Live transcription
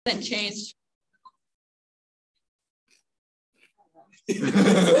hasn't changed.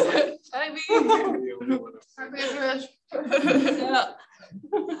 I mean, so,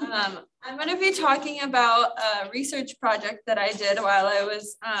 I'm going to be talking about a research project that I did while I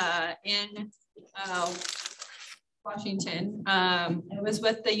was in Washington. It was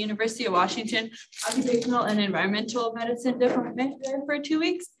with the University of Washington Occupational and Environmental Medicine Department there for 2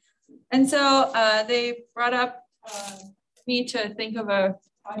 weeks. And so they brought up me to think of a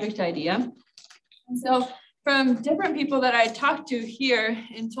project idea. And so from different people that I talked to here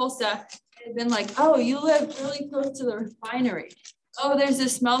in Tulsa, they've been like, oh, you live really close to the refinery. Oh, there's a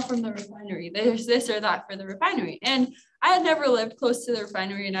smell from the refinery. There's this or that for the refinery. And I had never lived close to the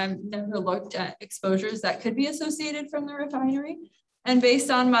refinery, and I've never looked at exposures that could be associated from the refinery. And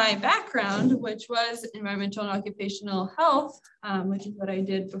based on my background, which was environmental and occupational health, which is what I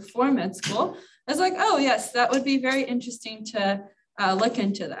did before med school, I was like, oh yes, that would be very interesting to look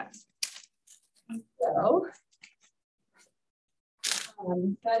into that. So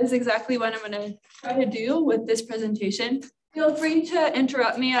that is exactly what I'm going to try to do with this presentation. Feel free to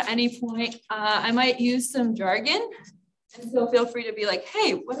interrupt me at any point. I might use some jargon, and so feel free to be like,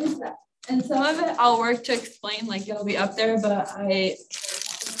 hey, what is that? And some of it I'll work to explain, like it'll be up there, but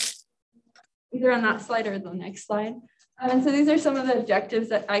either on that slide or the next slide. And so these are some of the objectives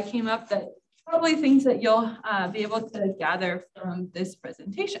that I came up that probably things that you'll be able to gather from this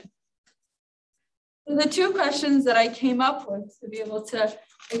presentation. So the two questions that I came up with to be able to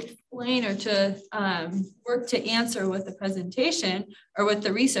explain or to work to answer with the presentation or with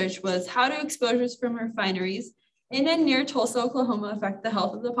the research was, how do exposures from refineries in and near Tulsa, Oklahoma affect the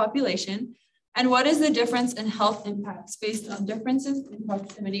health of the population? And what is the difference in health impacts based on differences in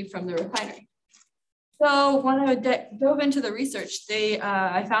proximity from the refinery? So when I dove into the research,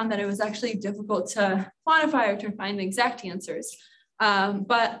 I found that it was actually difficult to quantify or to find the exact answers.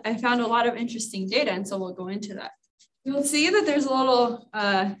 But I found a lot of interesting data, and so we'll go into that. You'll see that there's a little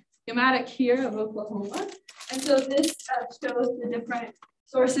schematic here of Oklahoma. And so this shows the different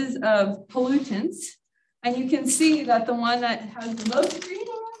sources of pollutants. And you can see that the one that has the most green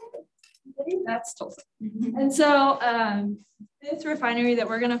around it, that's Tulsa. And so this refinery that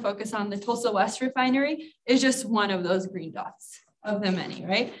we're going to focus on, the Tulsa West refinery, is just one of those green dots of the many,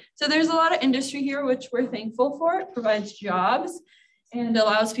 right? So there's a lot of industry here, which we're thankful for. It provides jobs and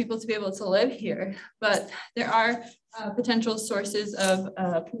allows people to be able to live here. But there are potential sources of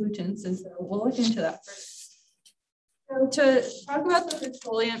pollutants, and so we'll look into that first. So to talk about the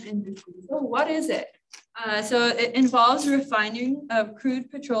petroleum industry, so what is it? So it involves refining of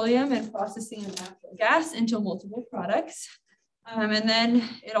crude petroleum and processing of natural gas into multiple products. And then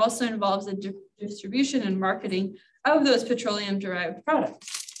it also involves the distribution and marketing of those petroleum-derived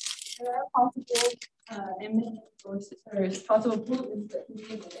products. There are possible emission sources or possible pollutants that can be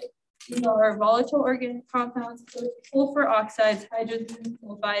emitted. These are volatile organic compounds, sulfur oxides, hydrogen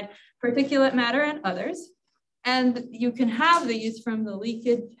sulfide, particulate matter, and others. And you can have these from the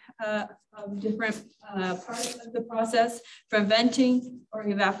leakage of different parts of the process, from venting or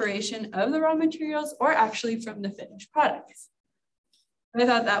evaporation of the raw materials, or actually from the finished products. I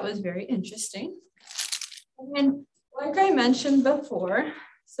thought that was very interesting. And then, like I mentioned before,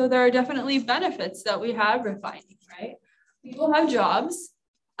 so there are definitely benefits that we have refining, right? People have jobs.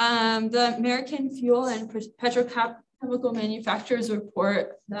 The American Fuel and Petrochemical Manufacturers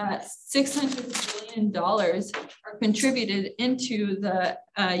report that $600 billion are contributed into the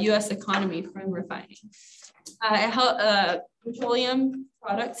US economy from refining. Petroleum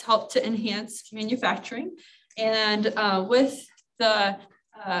products help to enhance manufacturing, and with the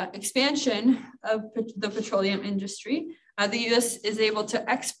expansion of the petroleum industry, the US is able to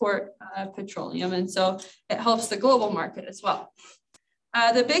export petroleum, and so it helps the global market as well.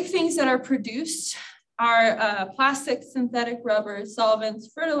 The big things that are produced are plastics, synthetic rubber,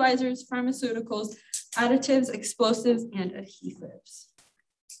 solvents, fertilizers, pharmaceuticals, additives, explosives, and adhesives.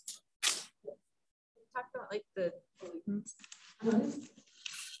 Talk about like the pollutants.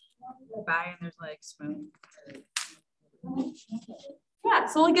 Go by and there's like smoke. Yeah,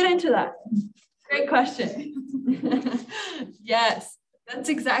 so we'll get into that. Great question. Yes, that's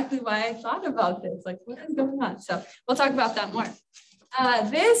exactly why I thought about this. Like, what is going on? So we'll talk about that more.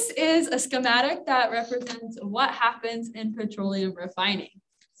 This is a schematic that represents what happens in petroleum refining.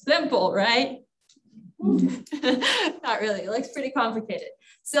 Simple, right? Not really. It looks pretty complicated.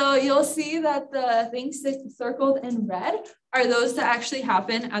 So you'll see that the things circled in red are those that actually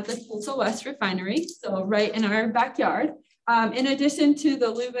happen at the Tulsa West refinery, so right in our backyard, in addition to the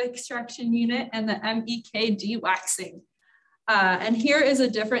lube extraction unit and the MEK dewaxing. And here is a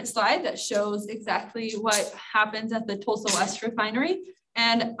different slide that shows exactly what happens at the Tulsa West refinery.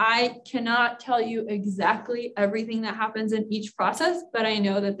 And I cannot tell you exactly everything that happens in each process, but I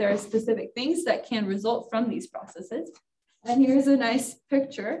know that there are specific things that can result from these processes. And here's a nice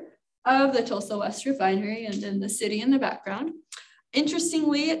picture of the Tulsa West refinery and then the city in the background.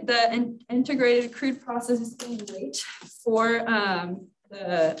 Interestingly, the integrated crude processing rate for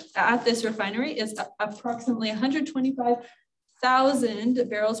at this refinery is approximately 125,000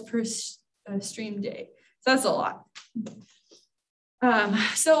 barrels per stream day. So that's a lot.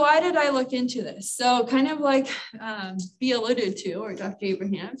 So why did I look into this? So kind of like Bea alluded to, or Dr.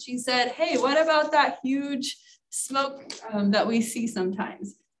 Abraham, she said, hey, what about that huge smoke that we see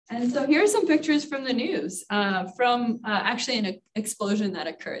sometimes? And so here's some pictures from the news from actually an explosion that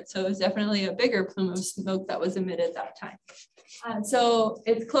occurred. So it was definitely a bigger plume of smoke that was emitted that time. So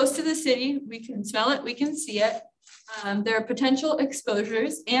it's close to the city. We can smell it, we can see it. There are potential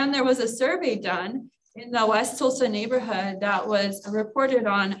exposures, and there was a survey done in the West Tulsa neighborhood that was reported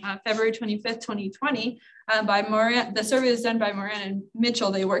on February 25th, 2020 by Moran. The survey was done by Moran and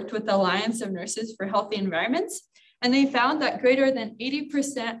Mitchell. They worked with the Alliance of Nurses for Healthy Environments. And they found that greater than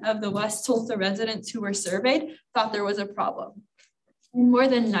 80% of the West Tulsa residents who were surveyed thought there was a problem. And more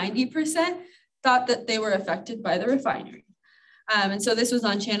than 90% thought that they were affected by the refinery. And so this was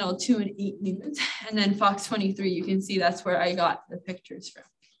on channel 2 and 8 News. And then Fox 23, you can see that's where I got the pictures from.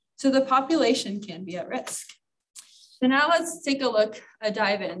 So the population can be at risk. So now let's take a look,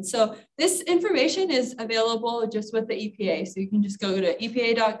 dive in. So this information is available just with the EPA. So you can just go to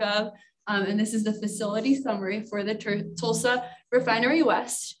epa.gov. And this is the facility summary for the Tulsa Refinery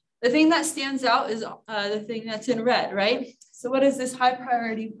West. The thing that stands out is the thing that's in red, right? So what does this high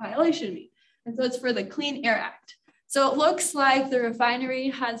priority violation mean? And so it's for the Clean Air Act. So it looks like the refinery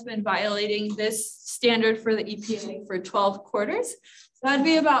has been violating this standard for the EPA for 12 quarters. So that'd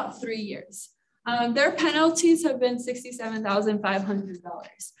be about 3 years. Their penalties have been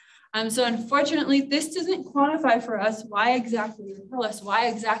 $67,500. So unfortunately, this doesn't quantify for us why exactly, or tell us why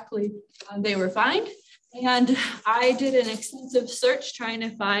exactly they were fined. And I did an extensive search trying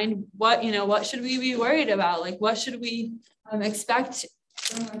to find what should we be worried about? Like, what should we expect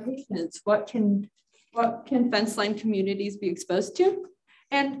from our patients? What can fence line communities be exposed to?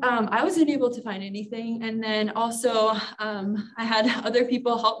 And I wasn't able to find anything. And then also I had other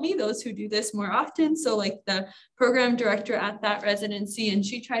people help me, those who do this more often. So like the program director at that residency, and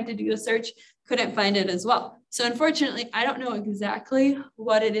she tried to do a search, couldn't find it as well. So unfortunately, I don't know exactly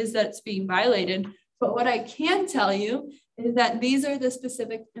what it is that's being violated, but what I can tell you is that these are the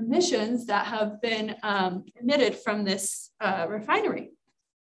specific emissions that have been emitted from this refinery.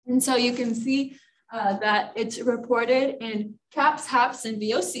 And so you can see that it's reported in CAPs, HAPs, and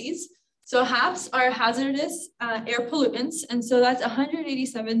VOCs. So HAPs are hazardous air pollutants. And so that's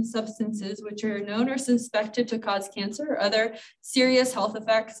 187 substances which are known or suspected to cause cancer or other serious health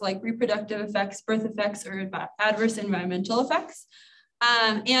effects like reproductive effects, birth effects, or adverse environmental effects.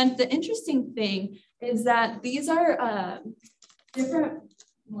 And the interesting thing is that these are different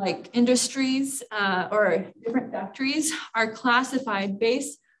like industries or different factories are classified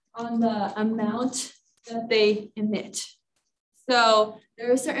based on the amount that they emit. So there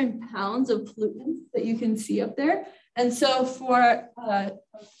are certain pounds of pollutants that you can see up there. And so for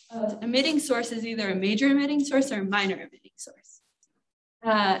emitting source is either a major emitting source or a minor emitting source.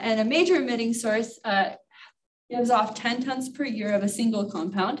 And a major emitting source gives off 10 tons per year of a single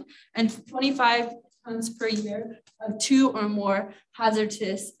compound and 25 tons per year of 2 or more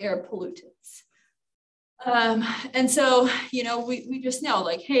hazardous air pollutants. And so, we just know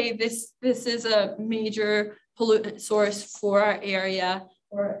like, hey, this is a major pollutant source for our area,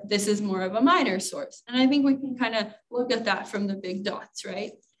 or this is more of a minor source. And I think we can kind of look at that from the big dots,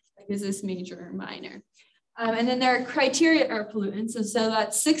 right? Like, is this major or minor? And then there are criteria air pollutants. And so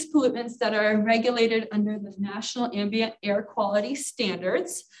that's 6 pollutants that are regulated under the National Ambient Air Quality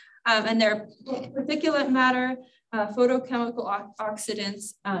Standards. And they're particulate matter, photochemical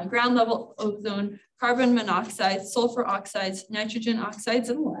oxidants, ground level ozone, carbon monoxide, sulfur oxides, nitrogen oxides,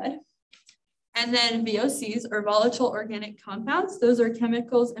 and lead. And then VOCs, or volatile organic compounds. Those are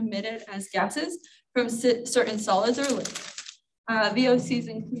chemicals emitted as gases from certain solids or liquids. VOCs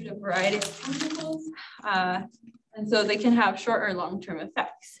include a variety of chemicals, and so they can have short or long-term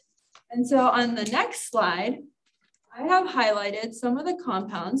effects. And so on the next slide, I have highlighted some of the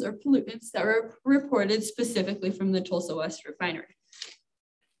compounds or pollutants that were reported specifically from the Tulsa West refinery.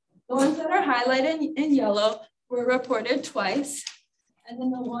 The ones that are highlighted in yellow were reported twice. And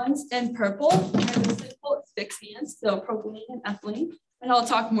then the ones in purple are the simple asphyxiants, so propylene and ethylene. And I'll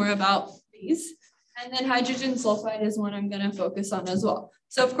talk more about these. And then hydrogen sulfide is one I'm going to focus on as well.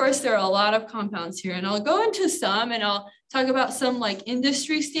 So of course, there are a lot of compounds here, and I'll go into some and I'll talk about some like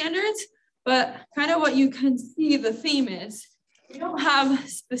industry standards, but kind of what you can see the theme is we don't have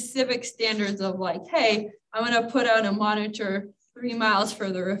specific standards of like, hey, I'm going to put out a monitor 3 miles for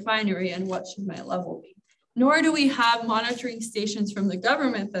the refinery and what should my level be? Nor do we have monitoring stations from the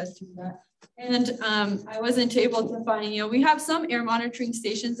government that do that. And I wasn't able to find, we have some air monitoring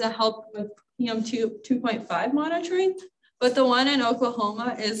stations that help with PM 2.5 monitoring, but the one in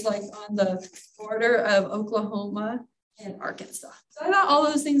Oklahoma is like on the border of Oklahoma and Arkansas. So I thought all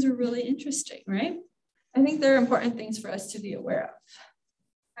those things were really interesting, right? I think they're important things for us to be aware of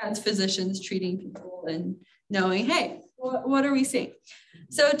as physicians treating people and knowing, hey, what are we seeing?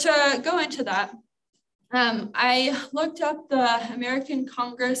 So to go into that, I looked up the American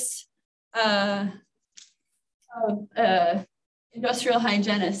Congress of Industrial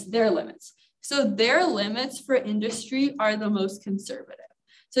Hygienists, their limits. So their limits for industry are the most conservative.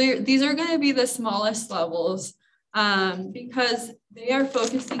 So these are going to be the smallest levels because they are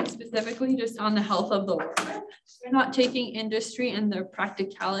focusing specifically just on the health of the worker. They're not taking industry and their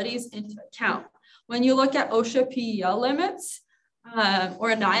practicalities into account. When you look at OSHA PEL limits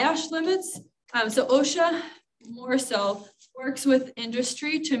or NIOSH limits, so OSHA more so works with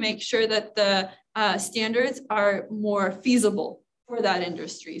industry to make sure that the standards are more feasible for that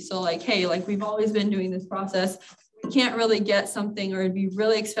industry. So like, hey, like we've always been doing this process. We can't really get something or it'd be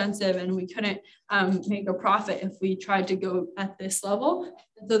really expensive and we couldn't make a profit if we tried to go at this level.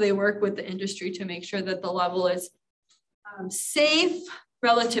 And so they work with the industry to make sure that the level is safe,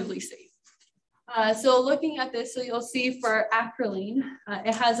 relatively safe. So looking at this, so you'll see for acrolein,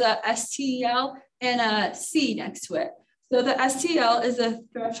 it has a STL and a C next to it. So the STL is a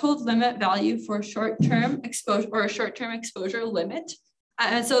threshold limit value for short-term exposure or a short-term exposure limit.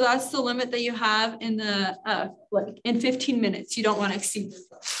 And so that's the limit that you have in the like in 15 minutes. You don't want to exceed this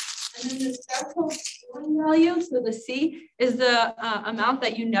level. And then the threshold value, so the C, is the amount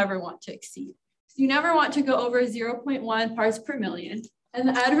that you never want to exceed. So you never want to go over 0.1 parts per million. And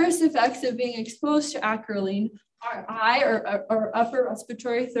the adverse effects of being exposed to acrolein are eye or upper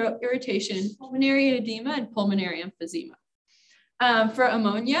respiratory throat irritation, pulmonary edema, and pulmonary emphysema. For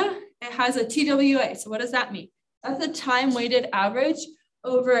ammonia, it has a TWA. So what does that mean? That's a time-weighted average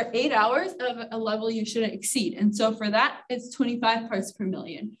over 8 hours of a level you shouldn't exceed. And so for that, it's 25 parts per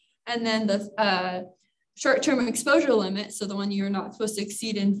million. And then the short-term exposure limit, so the one you're not supposed to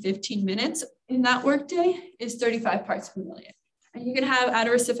exceed in 15 minutes in that workday, is 35 parts per million. And you can have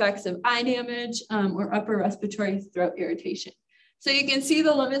adverse effects of eye damage or upper respiratory throat irritation. So you can see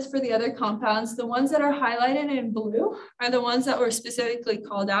the limits for the other compounds. The ones that are highlighted in blue are the ones that were specifically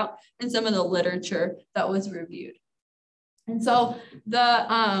called out in some of the literature that was reviewed. And so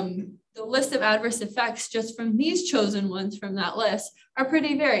the list of adverse effects just from these chosen ones from that list are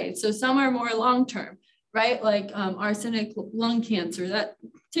pretty varied. So some are more long-term, right? Like arsenic lung cancer, that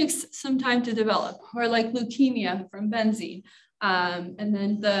takes some time to develop, or like leukemia from benzene. And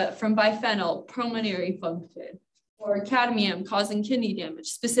then from biphenyl, pulmonary function, or cadmium causing kidney damage,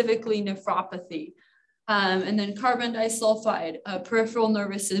 specifically nephropathy. And then carbon disulfide, peripheral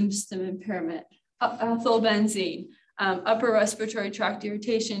nervous system impairment, ethylbenzene, upper respiratory tract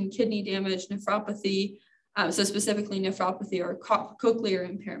irritation, kidney damage, nephropathy, so specifically nephropathy or cochlear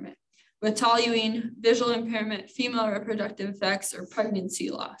impairment. With toluene, visual impairment, female reproductive effects, or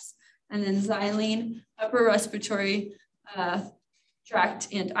pregnancy loss. And then xylene, upper respiratory tract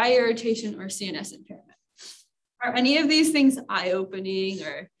and eye irritation or CNS impairment. Are any of these things eye-opening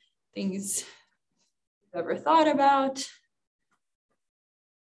or things you've ever thought about?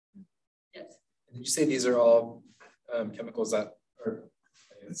 Yes. Did you say these are all chemicals that are,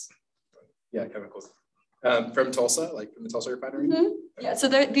 chemicals from Tulsa, like from the Tulsa refinery? Mm-hmm. Yeah, so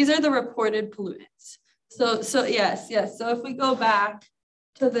these are the reported pollutants. So yes. So if we go back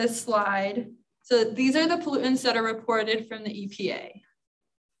to this slide, so these are the pollutants that are reported from the EPA.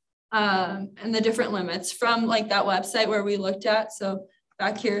 And the different limits from like that website where we looked at. So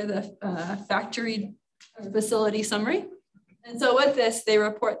back here, the factory or facility summary. And so with this, they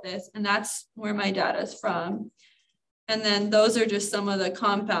report this, and that's where my data is from. And then those are just some of the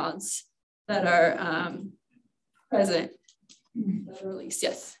compounds that are present, that are released,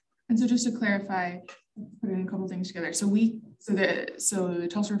 yes. And so just to clarify, putting a couple things together. So the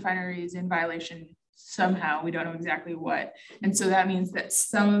Tulsa refinery is in violation somehow, we don't know exactly what. And so that means that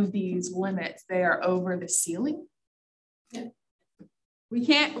some of these limits, they are over the ceiling. Yeah. We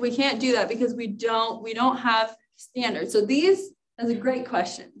can't do that because we don't have standards. So these, that's a great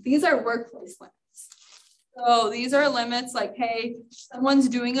question. These are workplace limits. So these are limits like, hey, someone's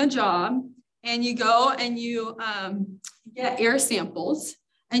doing a job and you go and you get air samples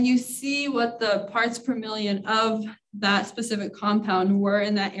and you see what the parts per million of that specific compound were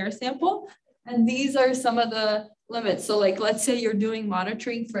in that air sample. And these are some of the limits. So like, let's say you're doing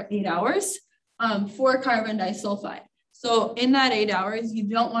monitoring for 8 hours for carbon disulfide. So in that 8 hours, you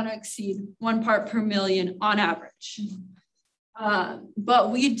don't want to exceed 1 part per million on average.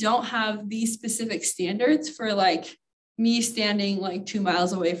 But we don't have these specific standards for like me standing like 2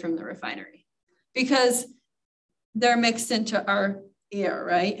 miles away from the refinery because they're mixed into our air,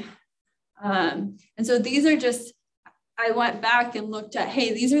 right? And so these are just, I went back and looked at,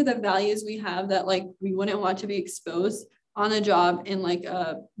 hey, these are the values we have that like we wouldn't want to be exposed on the job in like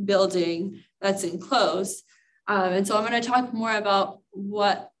a building that's enclosed. And so I'm going to talk more about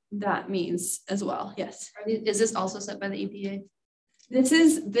what that means as well. Yes. Is this also set by the EPA? This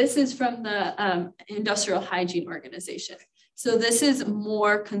is from the Industrial Hygiene Organization. So this is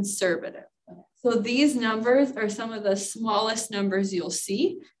more conservative. So these numbers are some of the smallest numbers you'll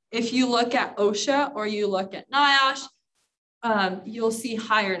see. If you look at OSHA or you look at NIOSH, you'll see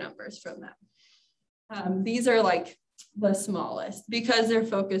higher numbers from them. These are like the smallest because they're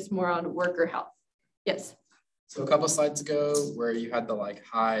focused more on worker health. Yes. So a couple of slides ago where you had the like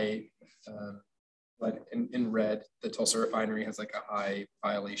high, like in red, the Tulsa refinery has like a high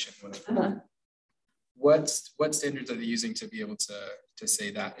violation. What standards are they using to be able to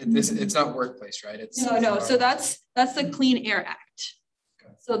say that? It's not workplace, right? It's no. So that's the Clean Air Act.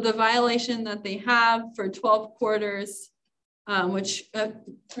 Okay. So the violation that they have for 12 quarters, which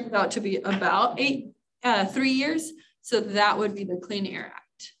turns out to be about 3 years. So that would be the Clean Air Act.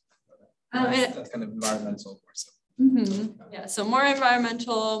 That's kind of environmental more so. Yeah, so more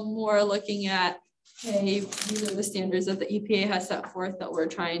environmental, more looking at, hey, these are the standards that the EPA has set forth that we're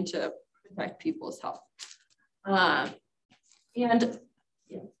trying to protect people's health. And yeah,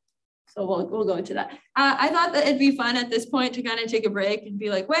 so we'll go into that. I thought that it'd be fun at this point to kind of take a break and be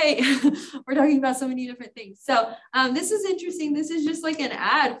like, wait, we're talking about so many different things. So this is interesting. This is just like an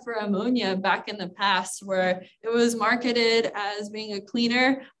ad for ammonia back in the past where it was marketed as being a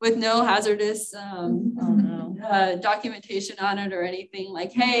cleaner with no hazardous documentation on it or anything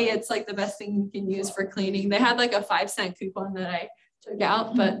like, hey, it's like the best thing you can use for cleaning. They had like a 5-cent coupon that I took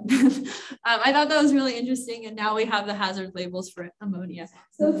out, but I thought that was really interesting. And now we have the hazard labels for ammonia.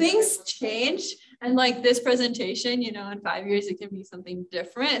 So things change. And like this presentation, you know, in 5 years, it can be something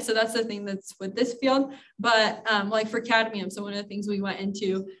different. So that's the thing that's with this field. But like for cadmium, so one of the things we went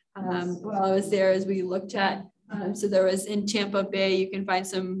into while I was there is we looked at, so there was in Tampa Bay, you can find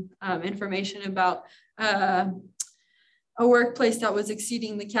some information about a workplace that was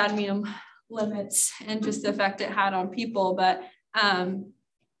exceeding the cadmium limits and just the effect it had on people. But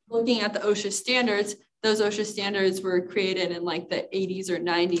looking at the OSHA standards, those OSHA standards were created in like the 80s or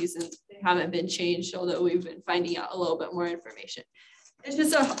 90s and they haven't been changed, although we've been finding out a little bit more information. It's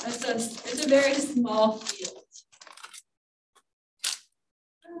just it's a very small field.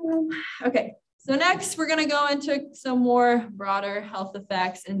 Okay, so next we're gonna go into some more broader health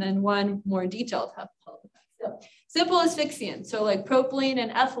effects and then one more detailed health effects. So simple asphyxiant, so like propylene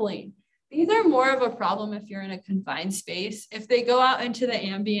and ethylene. These are more of a problem if you're in a confined space. If they go out into the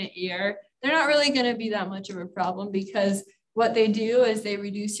ambient air, they're not really going to be that much of a problem because what they do is they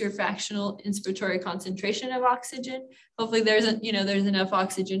reduce your fractional inspiratory concentration of oxygen. Hopefully there's enough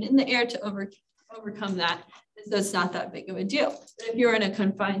oxygen in the air to overcome that. So it's not that big of a deal. But if you're in a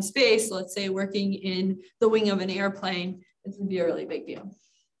confined space, let's say working in the wing of an airplane, this would be a really big deal.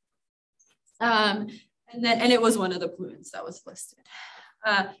 And it was one of the pollutants that was listed.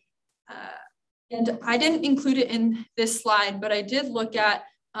 And I didn't include it in this slide, but I did look at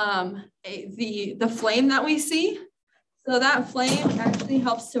the flame that we see. So that flame actually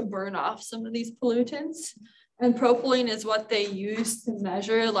helps to burn off some of these pollutants. And propylene is what they use to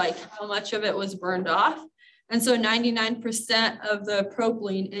measure like how much of it was burned off. And so 99% of the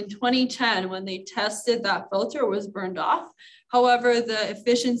propylene in 2010, when they tested that filter, was burned off. However, the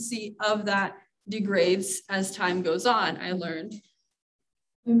efficiency of that degrades as time goes on, I learned.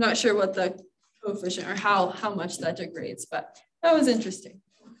 I'm not sure what the coefficient or how much that degrades, but that was interesting.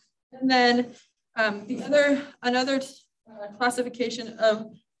 And then another classification of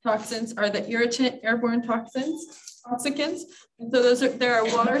toxins are the irritant airborne toxicants. And so there are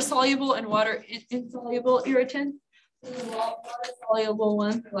water soluble and water insoluble irritants. So the water soluble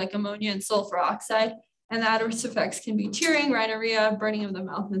ones are like ammonia and sulfur oxide, and the adverse effects can be tearing, rhinorrhea, burning of the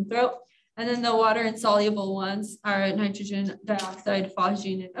mouth and throat. And then the water insoluble ones are nitrogen dioxide,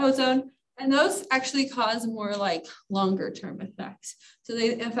 phosgene, and ozone. And those actually cause more like longer term effects. So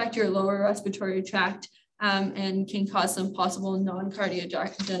they affect your lower respiratory tract and can cause some possible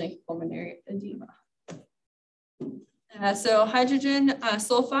non-cardiogenic pulmonary edema. So hydrogen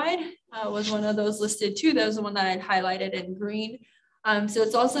sulfide was one of those listed too. That was the one that I'd highlighted in green. So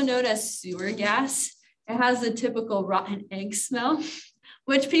it's also known as sewer gas. It has the typical rotten egg smell,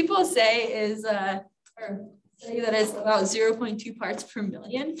 which people say is, or say that it's about 0.2 parts per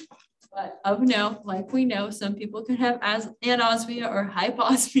million. But like we know, some people can have anosmia or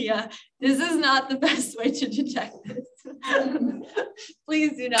hyposmia. This is not the best way to detect this.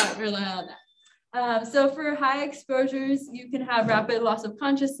 Please do not rely on that. So for high exposures, you can have rapid loss of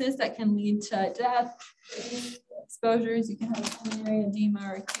consciousness that can lead to death. Exposures, you can have pulmonary edema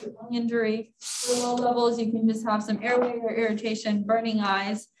or acute lung injury. For low levels, you can just have some airway or irritation, burning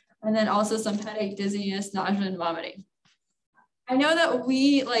eyes, and then also some headache, dizziness, nausea, and vomiting. I know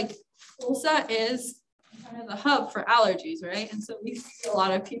that Tulsa is kind of the hub for allergies, right? And so we see a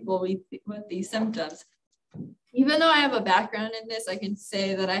lot of people with these symptoms. Even though I have a background in this, I can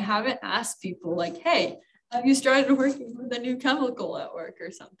say that I haven't asked people like, hey, have you started working with a new chemical at work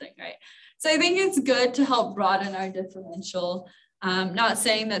or something, right? So I think it's good to help broaden our differential. Not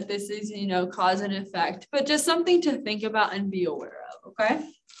saying that this is, cause and effect, but just something to think about and be aware of, okay?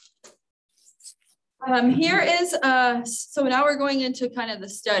 Here is, so now we're going into kind of the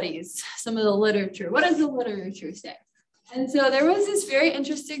studies, some of the literature. What does the literature say? And so there was this very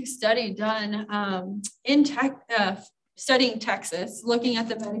interesting study done studying Texas, looking at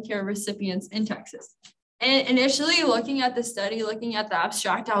the Medicare recipients in Texas. And initially looking at the study, looking at the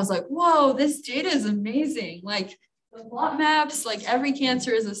abstract, I was like, whoa, this data is amazing. Like the plot maps, like every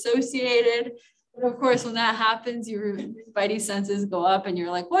cancer is associated. But of course, when that happens, your spidey senses go up and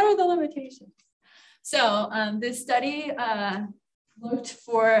you're like, what are the limitations? So this study looked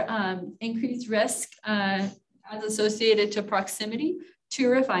for increased risk as associated to proximity to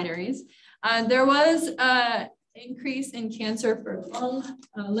refineries. There was increase in cancer for lung,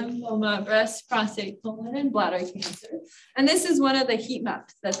 lymphoma, breast, prostate, colon, and bladder cancer. And this is one of the heat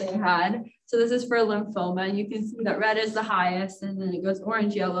maps that they had. So this is for lymphoma. You can see that red is the highest, and then it goes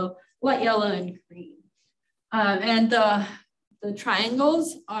orange, yellow, light yellow, and green. And the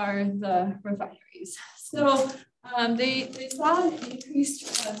triangles are the refineries. So they saw an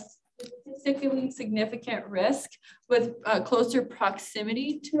increased statistically significant risk with closer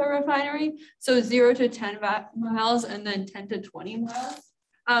proximity to a refinery. So 0 to 10 miles and then 10 to 20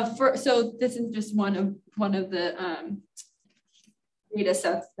 miles. So this is just one of the data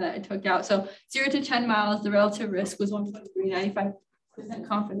sets that I took out. So 0 to 10 miles, the relative risk was 1.3, 95%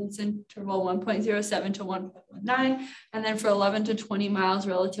 confidence interval 1.07 to 1.19, and then for 11 to 20 miles,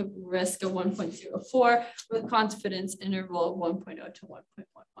 relative risk of 1.04 with confidence interval of 1.0 to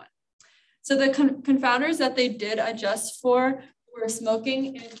 1.11. So the confounders that they did adjust for were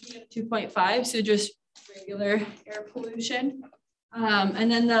smoking and PM2.5, so just regular air pollution.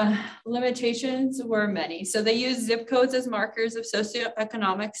 And then the limitations were many. So they used zip codes as markers of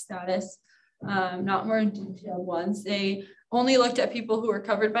socioeconomic status, not more detailed ones. They only looked at people who were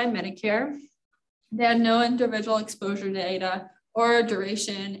covered by Medicare. They had no individual exposure data or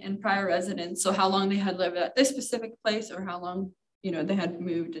duration and prior residence. So how long they had lived at this specific place or how long, they had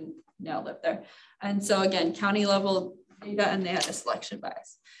moved and now live there. And so again, county level data, and they had a selection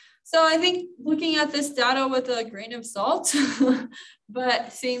bias. So I think looking at this data with a grain of salt,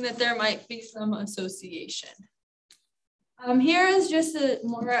 but seeing that there might be some association. Here is just a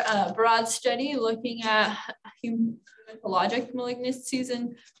more broad study looking at hematologic malignancies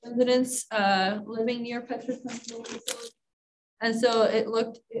in residents living near petrochemical facilities. And so it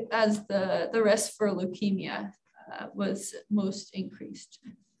looked as the risk for leukemia was most increased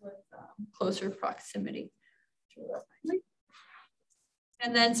with closer proximity to the refinery.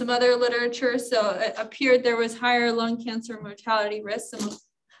 And then some other literature. So it appeared there was higher lung cancer mortality risk among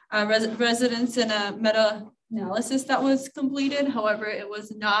residents in a meta-analysis that was completed. However, it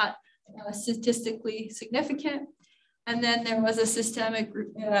was not statistically significant. And then there was a systemic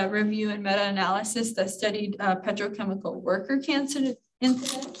review and meta-analysis that studied petrochemical worker cancer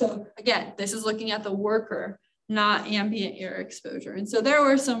incidence. So again, this is looking at the worker, not ambient air exposure. And so there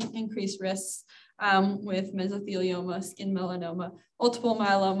were some increased risks with mesothelioma, skin melanoma, multiple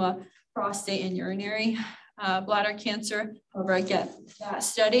myeloma, prostate and urinary bladder cancer. However, again, that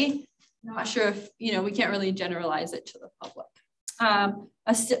study, not sure if, we can't really generalize it to the public.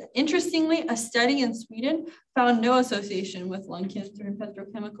 Interestingly, a study in Sweden found no association with lung cancer and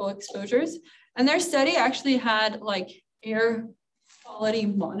petrochemical exposures. And their study actually had like air quality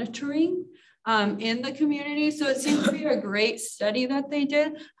monitoring in the community. So it seems to be a great study that they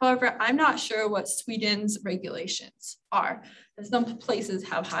did. However, I'm not sure what Sweden's regulations are. Some places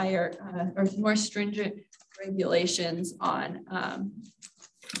have higher or more stringent regulations on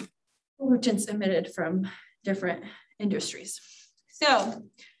pollutants emitted from different industries. So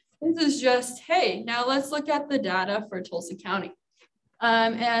this is just, hey, now let's look at the data for Tulsa County.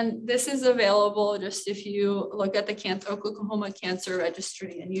 And this is available just if you look at the Oklahoma Cancer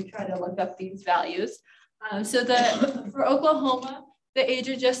Registry and you try to look up these values. So for Oklahoma, the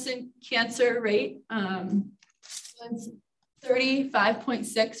age-adjusted cancer rate was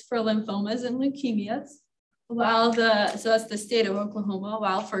 35.6 for lymphomas and leukemias, while so that's the state of Oklahoma,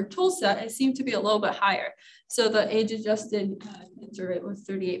 while for Tulsa, it seemed to be a little bit higher. So the age-adjusted cancer rate was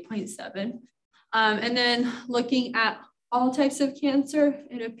 38.7. And then looking at all types of cancer,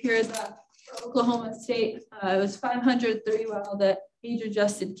 it appears that for Oklahoma State, it was 503, while the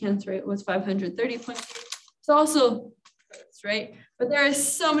age-adjusted cancer rate was 530.8. It's also, right? But there are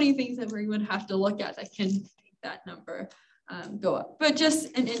so many things that we would have to look at that can make that number go up. But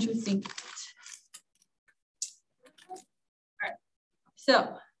just an interesting fact. All right.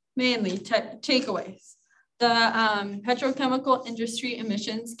 So mainly takeaways. The petrochemical industry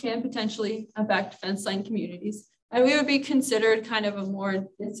emissions can potentially affect fence line communities. And we would be considered kind of a more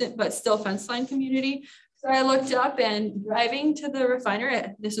distant, but still fence line community. So I looked up, and driving to the refinery,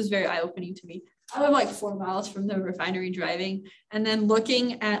 this was very eye-opening to me. I live like 4 miles from the refinery driving, and then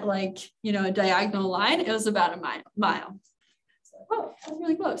looking at like, you know, a diagonal line, it was about a mile. So, oh, that's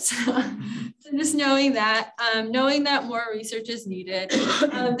really close. So just knowing that more research is needed.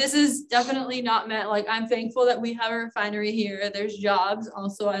 This is definitely not meant, like, I'm thankful that we have a refinery here. There's jobs.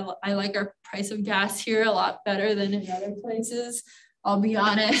 Also, I like our price of gas here a lot better than in other places. I'll be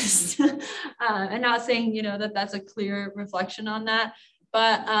honest. And not saying, you know, that's a clear reflection on that.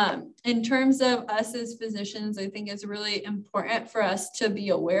 But in terms of us as physicians, I think it's really important for us to be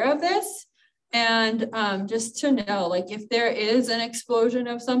aware of this. And just to know, like, if there is an explosion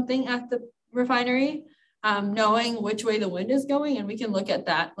of something at the refinery, knowing which way the wind is going, and we can look at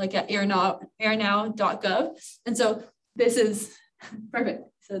that, like at airnow.gov. And so this is perfect.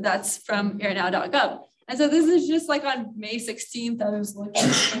 So that's from airnow.gov. And so this is just like on May 16th, I was looking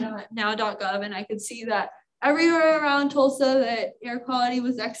at now.gov, and I could see that everywhere around Tulsa, the air quality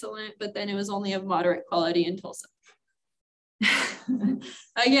was excellent, but then it was only of moderate quality in Tulsa.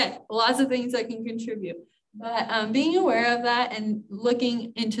 Again, lots of things that can contribute, but being aware of that and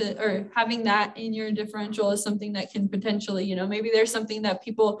looking into, or having that in your differential is something that can potentially, you know, maybe there's something that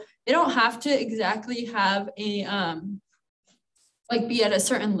people, they don't have to exactly have a, like be at a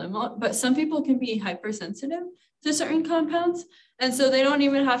certain limit, but some people can be hypersensitive to certain compounds. And so they don't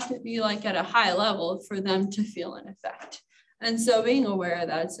even have to be like at a high level for them to feel an effect. And so being aware of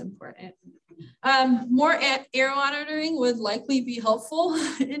that is important. More air monitoring would likely be helpful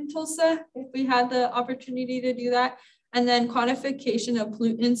in Tulsa if we had the opportunity to do that. And then quantification of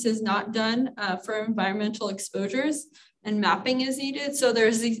pollutants is not done for environmental exposures, and mapping is needed. So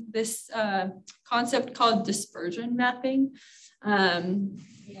there's this concept called dispersion mapping.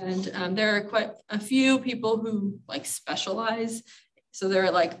 There are quite a few people who like specialize. So there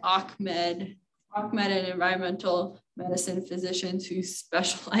are like ACMED and environmental medicine physicians who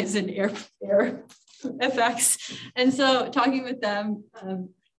specialize in air effects. And so talking with them,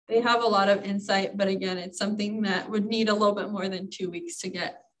 they have a lot of insight, but again, it's something that would need a little bit more than 2 weeks to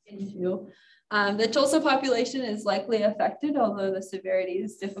get into. The Tulsa population is likely affected, although the severity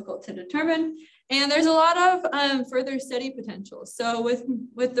is difficult to determine. And there's a lot of further study potential. So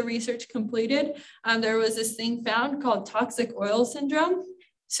with the research completed, there was this thing found called toxic oil syndrome.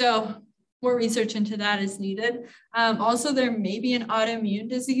 So more research into that is needed. Also, there may be an autoimmune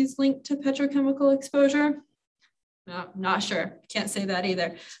disease linked to petrochemical exposure. No, not sure, can't say that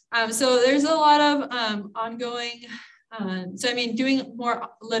either. So there's a lot of ongoing, so I mean, doing more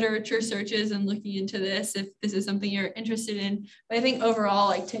literature searches and looking into this if this is something you're interested in. But I think overall,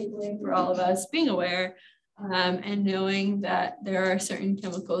 like takeaway for all of us, being aware and knowing that there are certain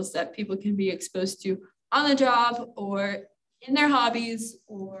chemicals that people can be exposed to on the job or in their hobbies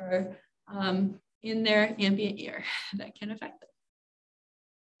or in their ambient air that can affect them.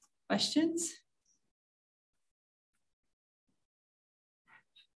 Questions?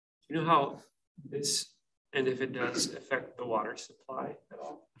 You know how this, and if it does, affect the water supply at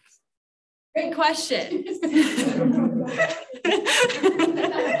all? Great question.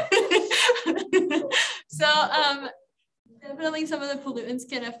 So definitely some of the pollutants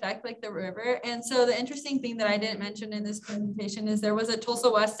can affect like the river. And so the interesting thing that I didn't mention in this presentation is there was a Tulsa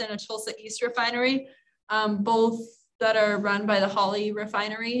West and a Tulsa East refinery, both that are run by the Holly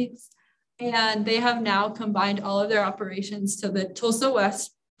refineries. And they have now combined all of their operations to the Tulsa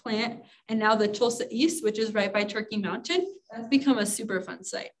West plant, and now the Tulsa East, which is right by Turkey Mountain, that's become a Superfund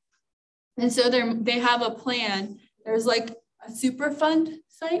site. And so they have a plan. There's like a Superfund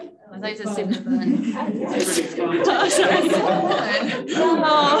site. I thought you said Superfund.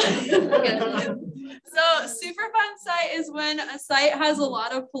 So Superfund site is when a site has a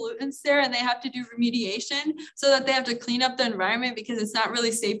lot of pollutants there and they have to do remediation so that they have to clean up the environment because it's not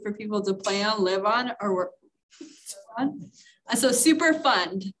really safe for people to play on, live on, or work on. So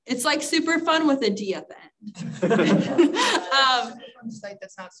Superfund, it's like Superfund with a D at the end. Site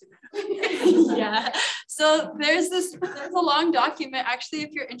that's not super. Yeah. So there's a long document actually,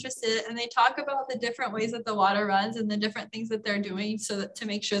 if you're interested, and they talk about the different ways that the water runs and the different things that they're doing so that to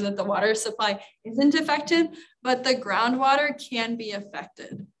make sure that the water supply isn't affected, but the groundwater can be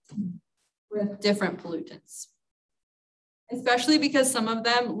affected with different pollutants. Especially because some of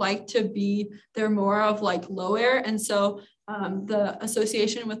them they're more of like low air. And so the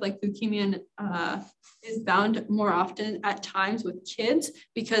association with like leukemia is found more often at times with kids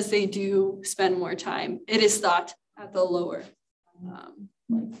because they do spend more time. It is thought at the lower,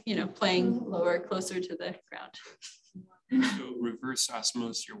 playing lower, closer to the ground. So reverse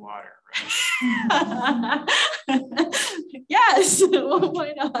osmose your water, right? Yes, well,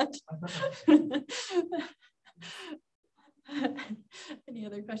 why not? Any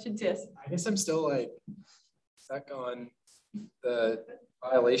other questions? Yes. I guess I'm still like stuck on the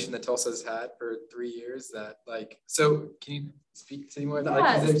violation that Tulsa's had for 3 years. That so can you speak to me more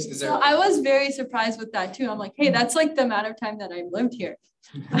about that? Like, so I was very surprised with that too. I'm like, hey, that's like the amount of time that I've lived here.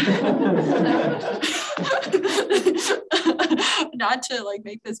 Not to like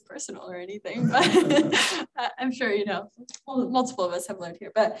make this personal or anything, but I'm sure multiple of us have lived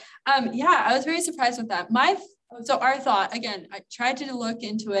here. But yeah, I was very surprised with that. So our thought, again, I tried to look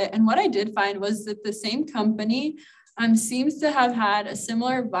into it, and what I did find was that the same company seems to have had a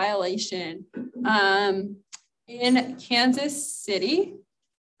similar violation in Kansas City.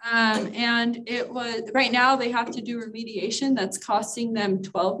 And it was, right now they have to do remediation that's costing them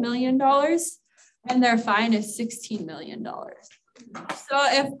 $12 million and their fine is $16 million. So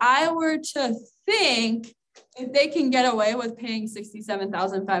if I were to think, if they can get away with paying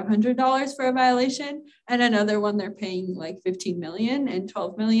 $67,500 for a violation and another one they're paying like 15 million and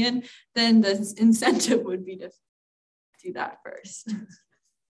 12 million, then the incentive would be to do that first.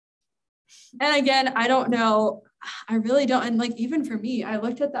 And again, I don't know, I really don't. And like, even for me, I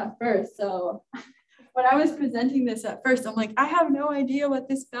looked at that first. So when I was presenting this at first, I'm like, I have no idea what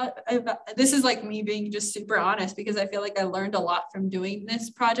this is like me being just super honest, because I feel like I learned a lot from doing this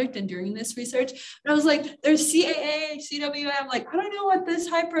project and doing this research. And I was like, there's CAA, CWA. I'm like, I don't know what this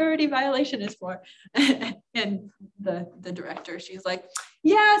high priority violation is for. And the director, she's like,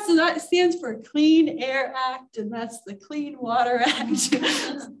 yeah, so that stands for Clean Air Act, and that's the Clean Water Act.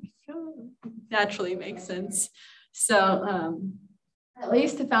 Naturally makes sense. So at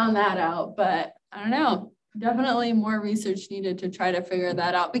least I found that out, but I don't know, definitely more research needed to try to figure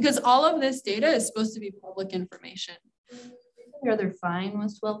that out, because all of this data is supposed to be public information. Your other fine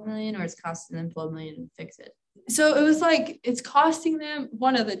was 12 million, or it's costing them 12 million to fix it? So it was like, it's costing them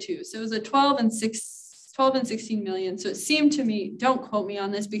one of the two. So it was a 12 and 16 million. So it seemed to me, don't quote me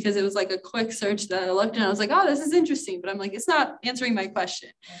on this, because it was like a quick search that I looked and I was like, oh, this is interesting. But I'm like, it's not answering my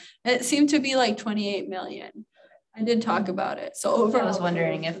question. It seemed to be like 28 million. I did talk about it. So overall, I was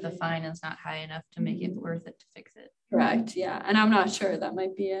wondering if the fine is not high enough to make it worth it to fix it. Correct. Yeah. And I'm not sure, that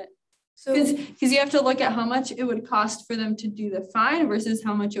might be it. So because you have to look at how much it would cost for them to do the fine versus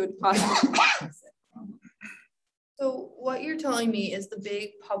how much it would cost them to fix it. So what you're telling me is the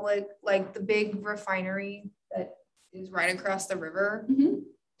big public, like the big refinery that is right across the river. Mm-hmm.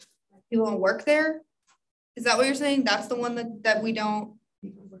 People don't work there. Is that what you're saying? That's the one that we don't.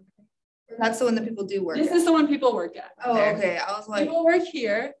 That's the one that people do work. This at. is the one people work at. Oh, there. Okay. I was like, people work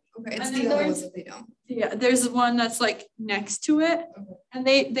here. Okay, it's the other ones that they don't. Yeah, there's one that's like next to it, and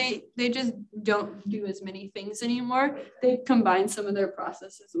they just don't do as many things anymore. They combine some of their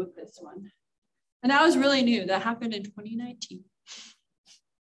processes with this one. And that was really new. That happened in 2019.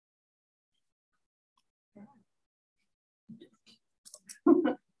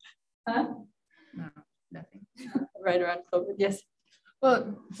 Huh? No, nothing. Right around COVID, yes.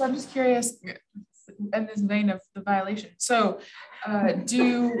 Well, so I'm just curious, in this vein of the violation. So do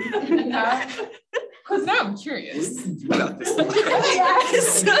you have, because now I'm curious. About this.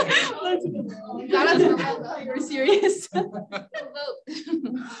 Yes. You're serious.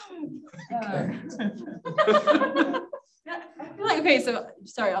 Yeah, I feel like, okay, so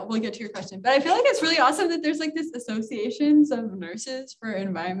sorry, we'll get to your question, but I feel like it's really awesome that there's like this associations of nurses for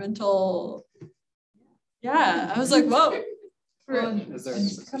environmental. Yeah, I was like, whoa.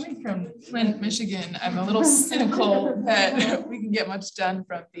 Coming from Flint, Michigan, I'm a little cynical that we can get much done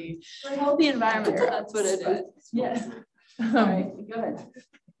from the healthy environment. That's what it is. Yes. All right, go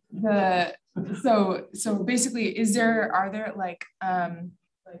ahead. So basically, are there like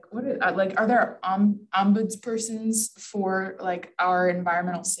are there ombudspersons for like our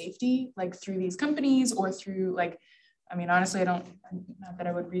environmental safety, like through these companies or through like, I mean, honestly, not that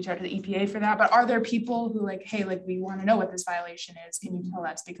I would reach out to the EPA for that, but are there people who like, hey, like we want to know what this violation is. Can you tell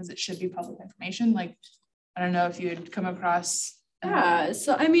us, because it should be public information? Like, I don't know if you had come across. Yeah,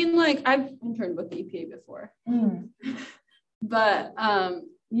 so I mean, like I've interned with the EPA before, but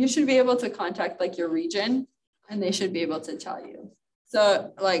you should be able to contact like your region and they should be able to tell you.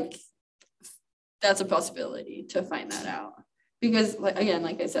 So like, that's a possibility to find that out because like, again,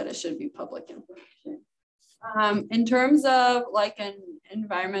 like I said, it should be public information. In terms of like an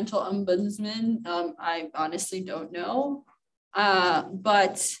environmental ombudsman, I honestly don't know,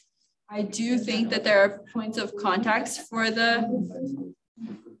 but I do think that there are points of contacts for the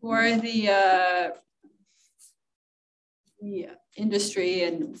industry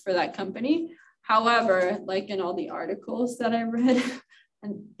and for that company. However, like in all the articles that I read,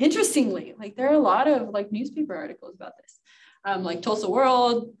 and interestingly, like there are a lot of like newspaper articles about this, like Tulsa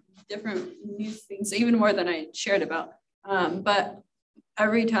World, different news things, even more than I shared about. But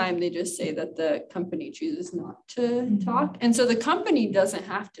every time they just say that the company chooses not to talk. And so the company doesn't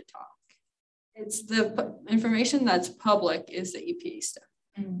have to talk. It's the information that's public is the EPA stuff.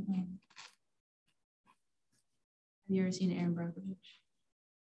 Mm-hmm. Have you ever seen Aaron Brockovich?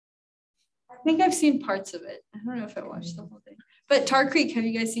 I think I've seen parts of it. I don't know if I watched the whole thing. But Tar Creek, have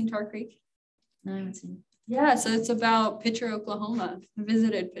you guys seen Tar Creek? No, I haven't seen it. Yeah, so it's about Pitcher, Oklahoma. I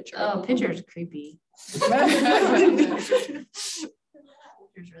visited Pitcher. Oh, Oklahoma. Pitcher's creepy. Pitcher's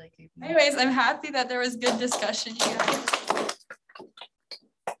really creepy. Anyways, I'm happy that there was good discussion, you guys.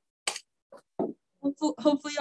 Hopefully